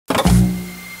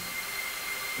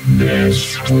The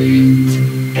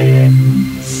sweet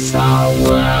and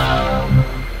sour.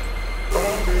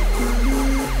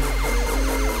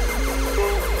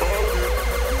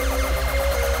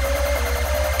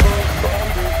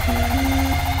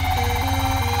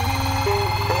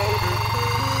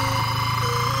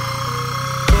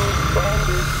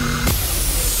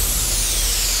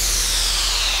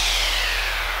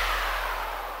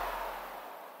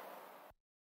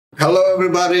 Hello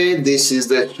everybody, this is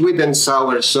the Sweet and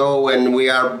Sour Show and we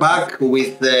are back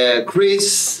with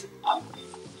Chris.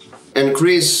 And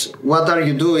Chris, what are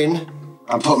you doing?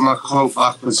 I'm putting my quote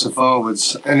backwards and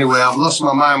forwards. Anyway, I've lost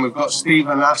my mind. We've got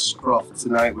Stephen Ashcroft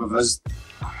tonight with us.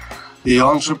 The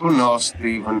entrepreneur,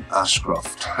 Stephen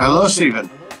Ashcroft. Hello,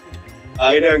 Stephen. How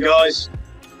you doing, guys?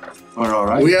 We're all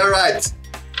right. We are right.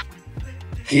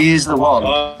 He is the one.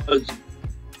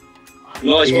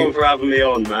 Nice one for having me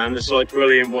on, man. It's like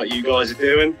brilliant what you guys are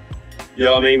doing. You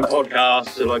know what I mean?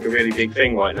 Podcasts are like a really big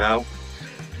thing right now.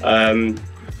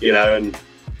 You know, and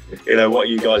you know what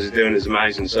you guys are doing is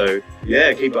amazing. So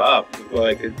yeah, keep it up.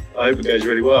 Like, I hope it goes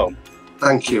really well.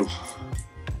 Thank you.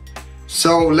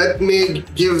 So let me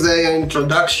give the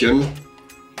introduction.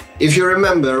 If you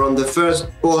remember, on the first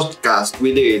podcast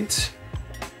we did,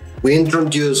 we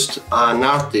introduced an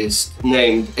artist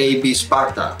named A.B.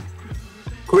 Sparta.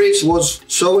 Chris was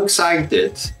so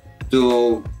excited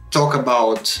to talk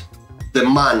about the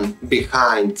man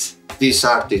behind this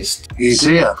artist. He's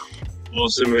here.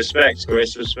 Awesome. Respect,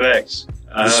 Chris. Respect.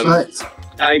 Respect.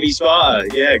 A.B. Sparta,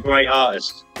 yeah, great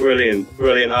artist. Brilliant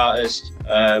artist.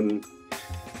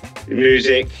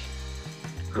 Music,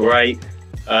 great.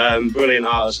 Brilliant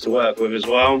artist to work with as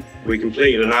well. We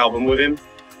completed an album with him.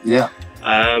 Yeah.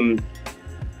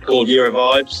 Called Euro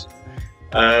Vibes.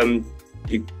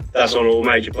 That's on all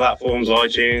major platforms,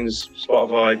 iTunes,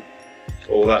 Spotify,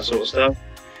 all that sort of stuff.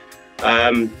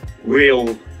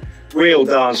 Real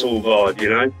dancehall vibe, you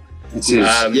know. It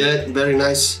is. Yeah, very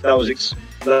nice. That was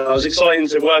exciting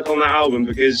to work on that album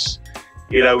because,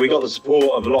 you know, we got the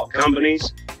support of a lot of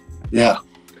companies. Yeah.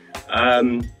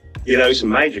 You know, some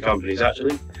major companies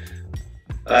actually.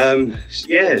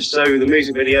 Yeah, so the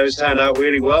music videos turned out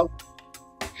really well.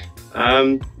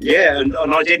 Yeah, and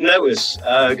I did notice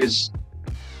because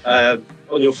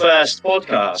on your first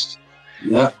podcast,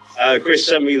 yeah, Chris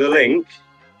sent me the link,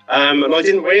 and I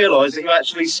didn't realise that you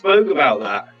actually spoke about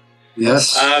that.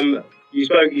 Yes.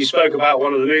 You spoke about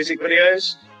one of the music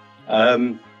videos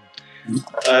on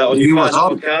your first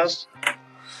podcast.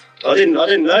 I didn't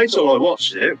know till I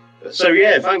watched it. So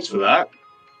yeah, thanks for that.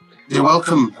 You're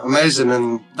welcome. Amazing.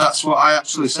 And that's what I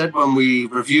actually said when we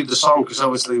reviewed the song, because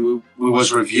obviously we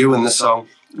was reviewing the song.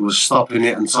 We was stopping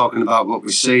it and talking about what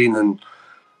we've seen, and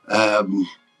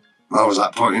I was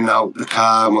like pointing out the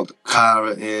car and what the car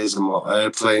it is and what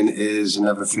airplane it is and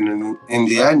everything. And in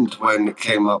the end, when it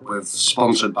came up with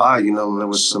sponsored by, you know, there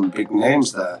was some big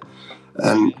names there.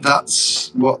 And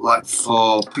that's what, like,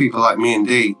 for people like me and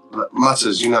Dee, that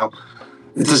matters, you know.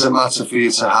 It doesn't matter for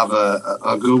you to have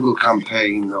a Google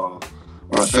campaign or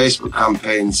a Facebook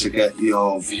campaign to get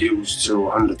your views to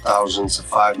 100,000 to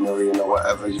 5 million or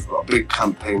whatever. You've got a big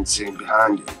campaign team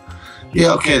behind you.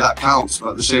 Yeah, okay, that counts, but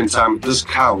at the same time, it does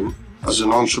count as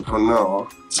an entrepreneur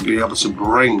to be able to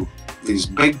bring these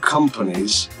big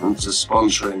companies into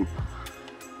sponsoring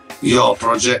your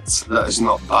project that is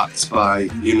not backed by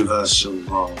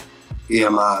Universal or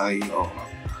EMI or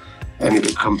any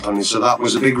big company. So that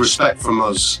was a big respect from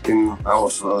us in our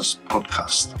first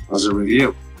podcast as a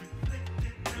review.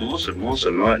 Awesome,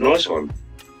 right, nice one,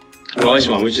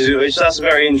 which that's a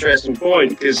very interesting point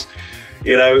because,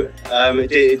 you know,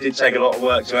 it did take a lot of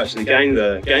work to actually gain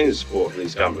the support of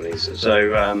these companies. So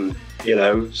you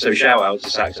know, so shout out to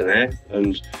Saxon Air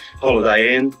and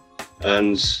Holiday Inn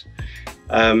and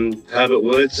Herbert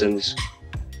Woods and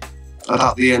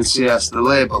about the NCS, the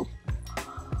label.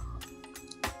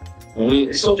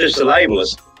 It's not just a label;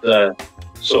 it's the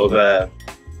sort of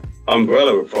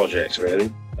umbrella of projects,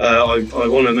 really. I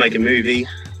want to make a movie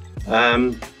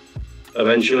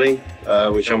eventually,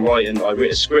 which I'm writing. I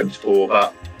wrote a script for,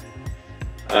 but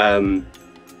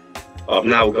I've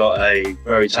now got a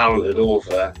very talented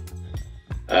author,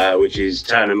 which is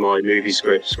turning my movie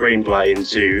screenplay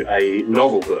into a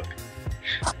novel book.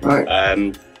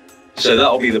 Right. So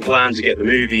that'll be the plan, to get the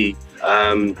movie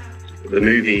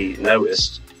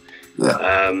noticed.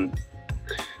 Yeah.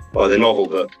 By the novel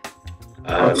book.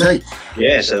 Okay.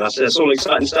 Yeah, so that's all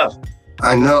exciting stuff.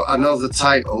 I know the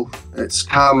title. It's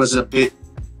Karma's a Bee.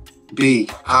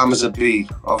 Karma's a Bee,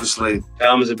 obviously.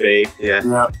 Karma's a Bee, yeah.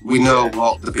 Yeah. We know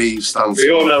what the B stands for.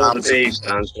 We all know what the B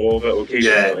stands for, but we'll keep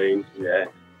it. Yeah.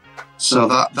 So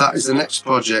that is the next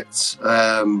project.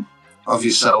 of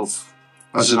yourself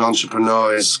as an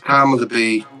entrepreneur is Karma the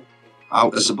Bee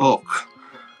out as a book?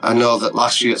 I know that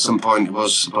last year at some point it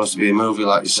was supposed to be a movie,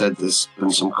 like you said. There's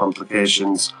been some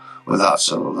complications with that,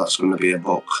 so that's going to be a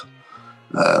book.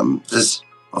 There's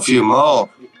a few more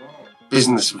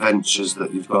business ventures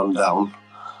that you've gone down.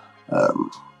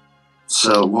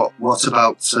 So what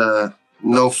about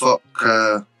Norfolk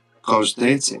Goes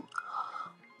Dating?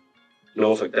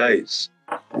 Norfolk Dates.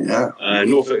 Yeah.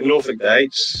 Norfolk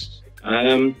Dates.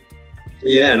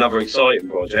 Yeah, another exciting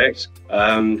project.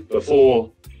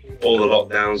 Before all the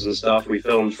lockdowns and stuff, we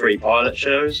filmed 3 pilot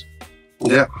shows.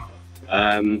 Yeah.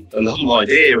 And the whole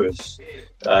idea of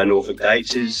Norfolk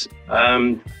Dates is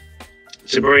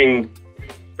to bring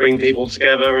people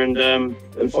together and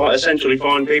essentially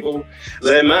find people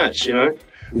their match, you know.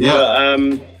 Yeah.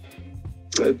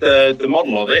 But, the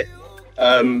model of it,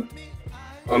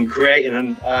 I'm creating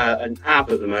an app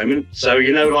at the moment. So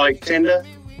you know, like Tinder.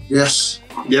 Yes.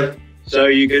 Yep. So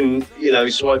you can, you know,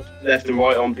 swipe left and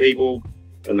right on people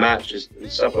and matches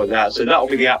and stuff like that. So that'll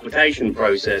be the application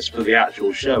process for the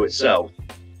actual show itself.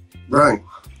 Right.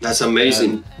 That's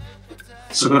amazing.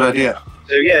 It's a good idea.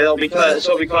 So yeah, that'll be kind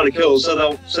of cool.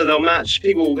 So they'll match.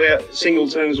 People will be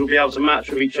singletons will be able to match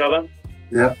with each other.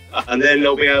 Yeah. And then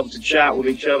they'll be able to chat with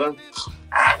each other.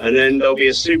 And then there'll be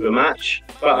a super match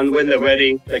button. When they're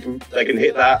ready, they can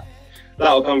hit that.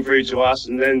 That'll come through to us,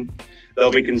 and then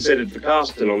they'll be considered for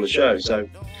casting on the show. So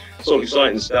it's all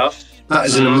exciting stuff. That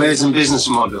is an amazing business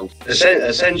model.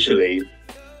 Essentially,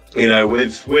 you know,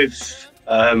 with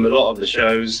a lot of the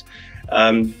shows,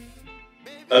 a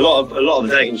lot of the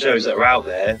dating shows that are out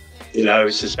there, you know,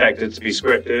 suspected to be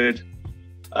scripted,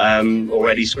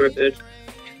 already scripted.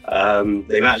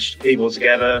 They match people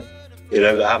together, you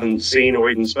know, that haven't seen or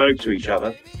even spoke to each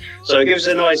other. So it gives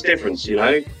a nice difference, you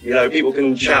know. You know, people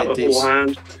can chat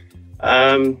beforehand.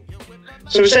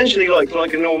 So essentially, like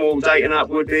a normal dating app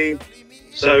would be.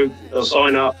 So they'll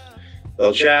sign up,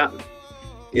 they'll chat,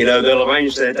 you know, they'll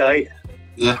arrange their date.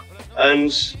 Yeah.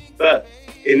 But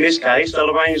in this case,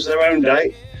 they'll arrange their own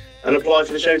date and apply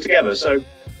for the show together. So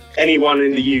anyone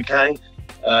in the UK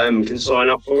can sign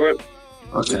up for it.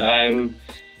 Okay.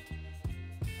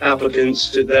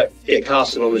 Applicants that get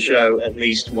casted on the show, at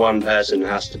least one person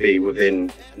has to be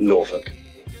within Norfolk.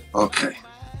 Okay.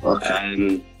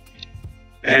 Okay.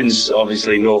 Hence,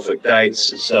 obviously, Norfolk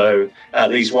Dates. So at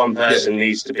least one person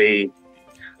needs to be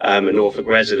a Norfolk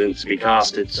resident to be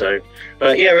casted. So,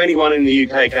 but yeah, anyone in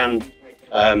the UK can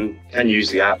use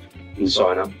the app and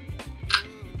sign up.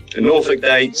 The Norfolk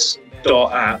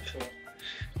Dates.app.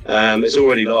 It's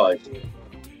already live.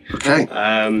 Okay.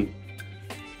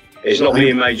 It's not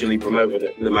being majorly promoted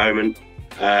at the moment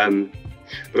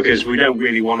because we don't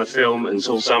really want to film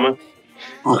until summer.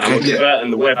 Okay. We're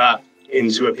converting the web app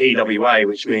into a PWA,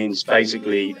 which means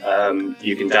basically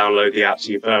you can download the app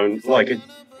to your phone like a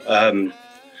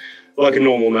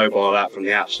normal mobile app from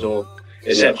the App Store,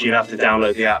 except you have to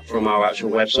download the app from our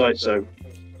actual website. So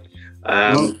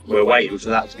we're waiting for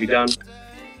that to be done.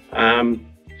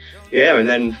 Yeah, and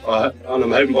then I'm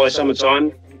hoping by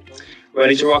summertime,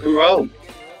 ready to rock and roll.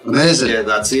 Amazing. Yeah,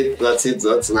 that's it.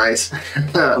 That's nice.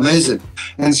 Amazing.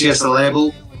 NCS the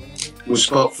label. We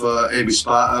spoke for AB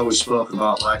Sparta. We spoke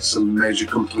about like some major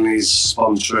companies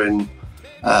sponsoring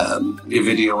your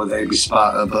video with AB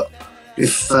Sparta. But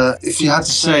if you had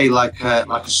to say like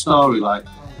a story, like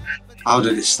how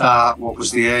did it start? What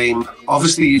was the aim?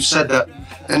 Obviously, you've said that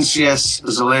NCS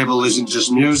as a label isn't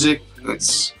just music.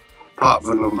 It's part of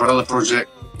an umbrella project.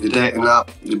 Your dating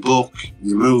app, your book,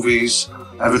 your movies,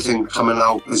 everything coming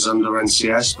out is under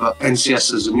NCS. But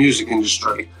NCS as a music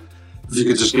industry, if you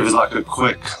could just give us like a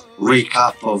quick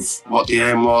recap of what the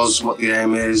aim was, what the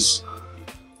aim is,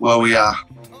 where we are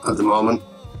at the moment.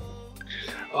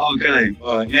 Okay.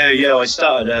 Yeah. I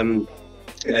started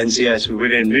NCS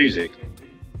within music,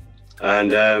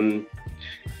 and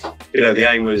you know,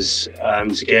 the aim was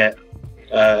to get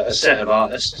a set of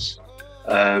artists,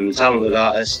 talented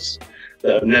artists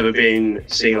that have never been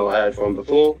seen or heard from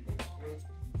before.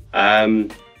 Have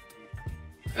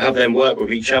them work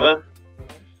with each other,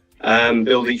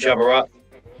 build each other up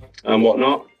and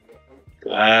whatnot.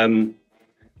 One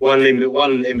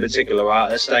in particular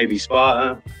artist, AB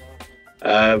Sparta,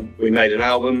 we made an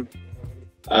album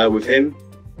with him.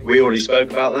 We already spoke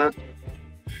about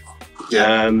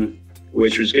that,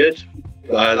 which was good.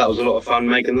 That was a lot of fun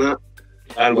making that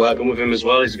and working with him as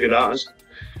well. He's a good artist.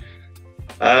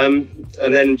 And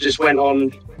then just went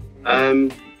on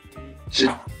to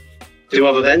do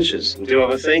other ventures and do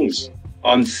other things.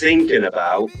 I'm thinking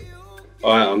about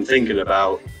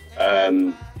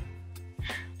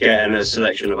getting a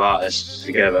selection of artists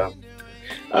together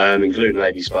including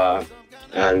Lady Sparta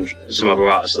and some other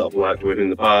artists that I've worked with in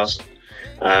the past,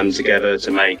 together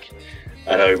to make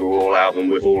an overall album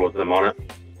with all of them on it.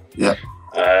 Yeah.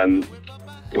 I'm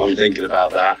thinking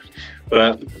about that,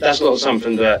 but that's not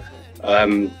something that I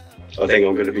think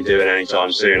I'm going to be doing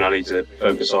anytime soon. I need to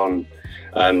focus on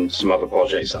some other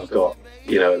projects that I've got,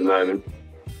 you know, at the moment.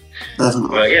 Definitely.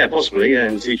 But yeah, possibly, yeah,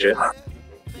 in the future.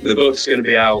 The book's going to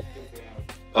be out,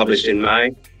 published in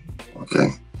May. Okay.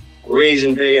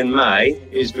 Reason being May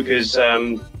is because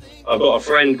I've got a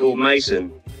friend called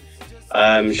Mason.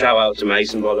 Shout out to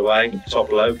Mason, by the way, top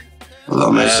bloke.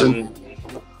 Hello, Mason.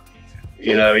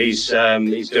 You know, he's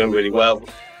doing really well.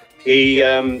 He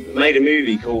made a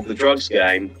movie called The Drugs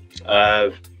Game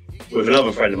with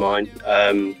another friend of mine,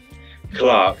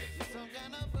 Clark,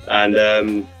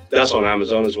 and that's on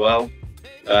Amazon as well.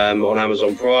 On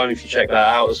Amazon Prime, if you check that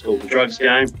out, it's called The Drugs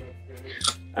Game.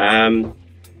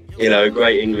 You know,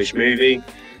 great English movie.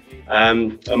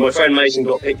 And my friend Mason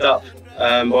got picked up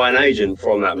by an agent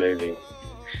from that movie,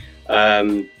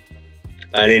 and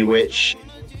in which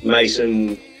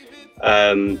Mason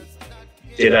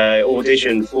did an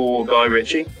audition for Guy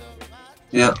Ritchie.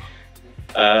 Yeah.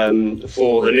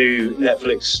 For the new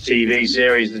Netflix TV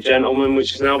series The Gentleman,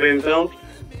 which is now being filmed.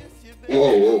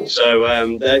 Whoa.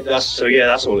 So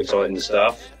that's all exciting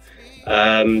stuff.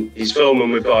 He's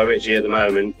filming with Guy Ritchie at the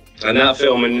moment, and that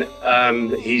filming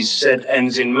he said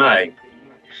ends in May.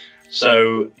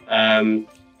 So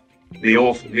the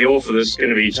author that's going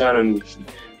to be turning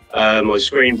my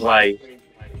screenplay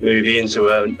movie into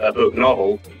a book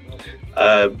novel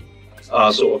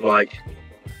are sort of like,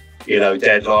 you know,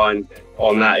 deadline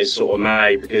on that is sort of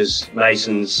May, because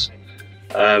Mason's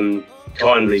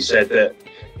kindly said that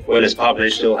when it's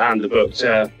published, he'll hand the book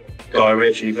to Guy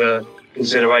Ritchie for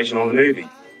consideration on the movie.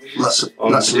 That's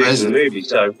producing amazing. the movie.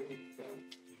 So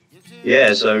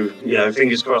yeah, so you know,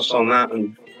 fingers crossed on that,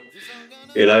 and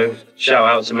you know, shout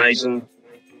out to Mason.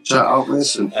 Shout out,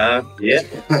 Mason. Yeah.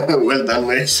 Well done,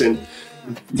 Mason.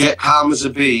 Get Calm as a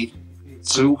Bee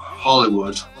to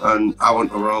Hollywood, and I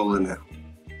want to roll in it.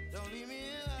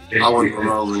 I want to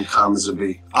roll in Calm as a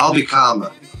Bee. I'll be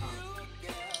calmer.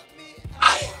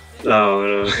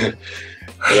 No.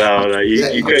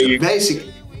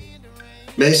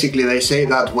 Basically, they say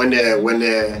that when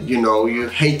you know, you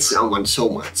hate someone so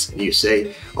much, you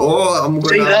say, "Oh, I'm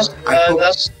gonna." See,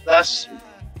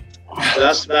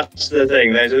 that's the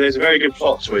thing. There's a very good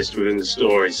plot twist within the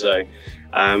story. So,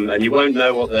 and you won't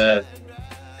know what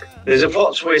there's a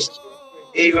plot twist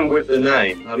even with the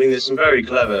name. I mean, there's some very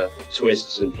clever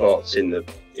twists and plots in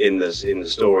the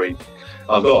story.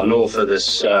 I've got an author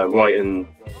that's writing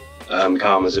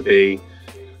Calm as a Bee,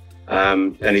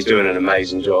 and he's doing an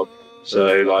amazing job.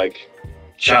 So, like,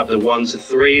 chapter 1 to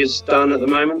 3 is done at the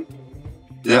moment.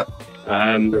 Yeah.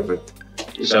 Perfect.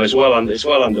 So it's well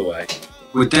underway.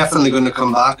 We're definitely going to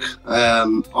come back.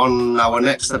 On our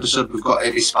next episode, we've got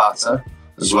Lady Sparta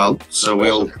as well. So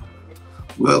we'll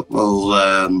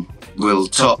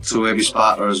talk to Lady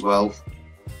Sparta as well.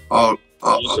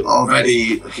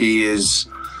 Already he is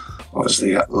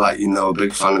obviously, like, you know, a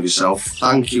big fan of yourself.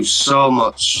 Thank you so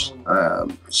much,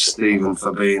 Stephen,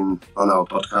 for being on our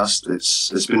podcast.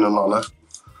 It's been an honour.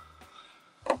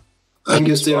 Thank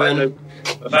you, Stephen.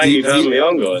 Thank you for having me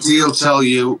on, guys. He'll tell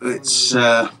you it's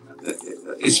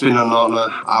been an honour.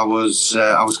 I was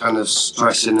kind of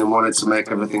stressing and wanted to make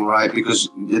everything right, because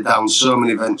you're down so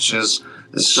many ventures.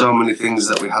 There's so many things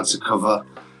that we had to cover.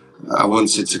 I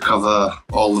wanted to cover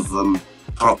all of them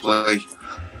properly.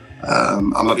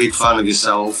 I'm a big fan of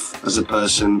yourself as a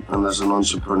person and as an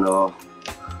entrepreneur.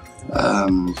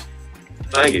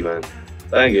 Thank you, man.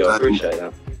 Thank you. I appreciate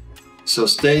that. So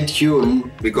stay tuned,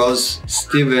 because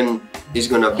Stephen is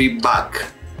gonna be back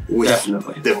with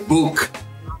Definitely. the book,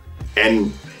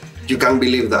 and you can't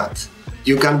believe that.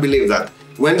 You can't believe that.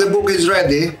 When the book is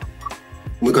ready,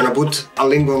 we're gonna put a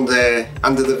link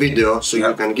under the video so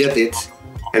you can get it.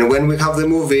 And when we have the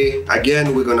movie,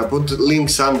 again, we're gonna put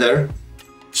links under.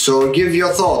 So give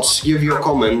your thoughts, give your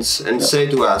comments, and say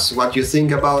to us what you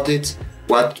think about it.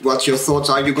 What your thoughts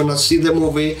are? You gonna see the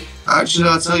movie? Actually,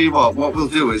 I'll tell you what we'll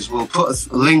do is we'll put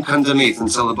a link underneath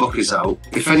until the book is out.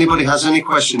 If anybody has any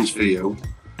questions for you,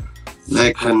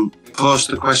 they can post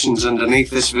the questions underneath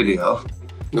this video.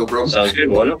 No problem. Sounds good,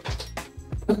 why not?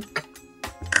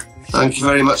 Thank you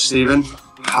very much, Stephen.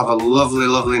 Have a lovely,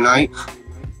 lovely night.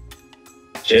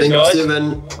 Cheers, Thank you, guys.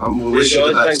 Stephen. And we'll wish you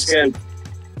the Thanks best. again.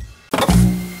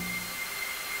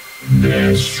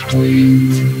 The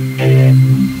sweet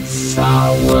and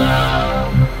sour.